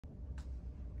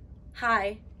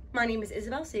Hi, my name is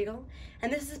Isabel Siegel,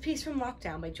 and this is a piece from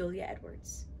Lockdown by Julia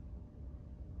Edwards.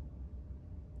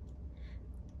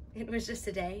 It was just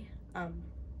a day.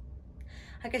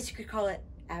 I guess you could call it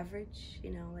average,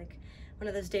 like one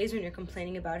of those days when you're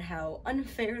complaining about how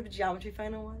unfair the geometry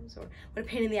final was, or what a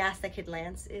pain in the ass that kid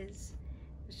Lance is.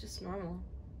 It's just normal.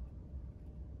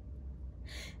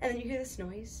 And then you hear this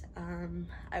noise.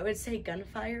 I would say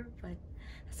gunfire, but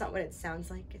that's not what it sounds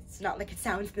like. It's not like it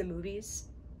sounds in the movies.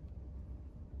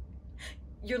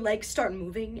 Your legs start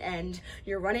moving and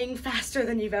you're running faster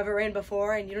than you've ever ran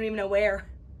before and you don't even know where.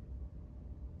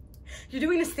 You're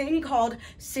doing this thing called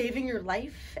saving your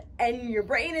life and your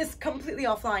brain is completely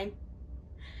offline.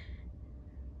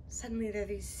 Suddenly there are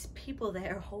these people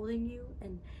there holding you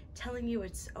and telling you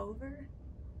it's over.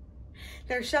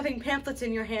 They're shoving pamphlets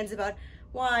in your hands about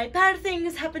why bad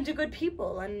things happen to good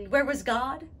people and where was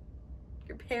God?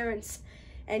 Your parents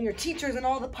and your teachers and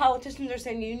all the politicians are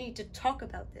saying you need to talk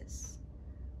about this.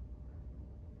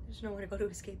 There's nowhere to go to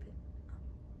escape it.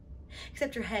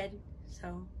 Except your head,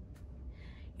 so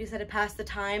you just had to pass the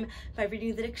time by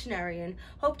reading the dictionary and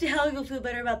hope to hell you'll feel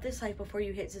better about this life before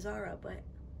you hit Cesara, but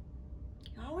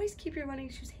always keep your running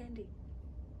shoes handy.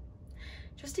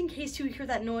 Just in case you hear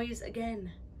that noise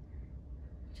again.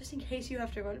 Just in case you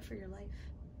have to run for your life.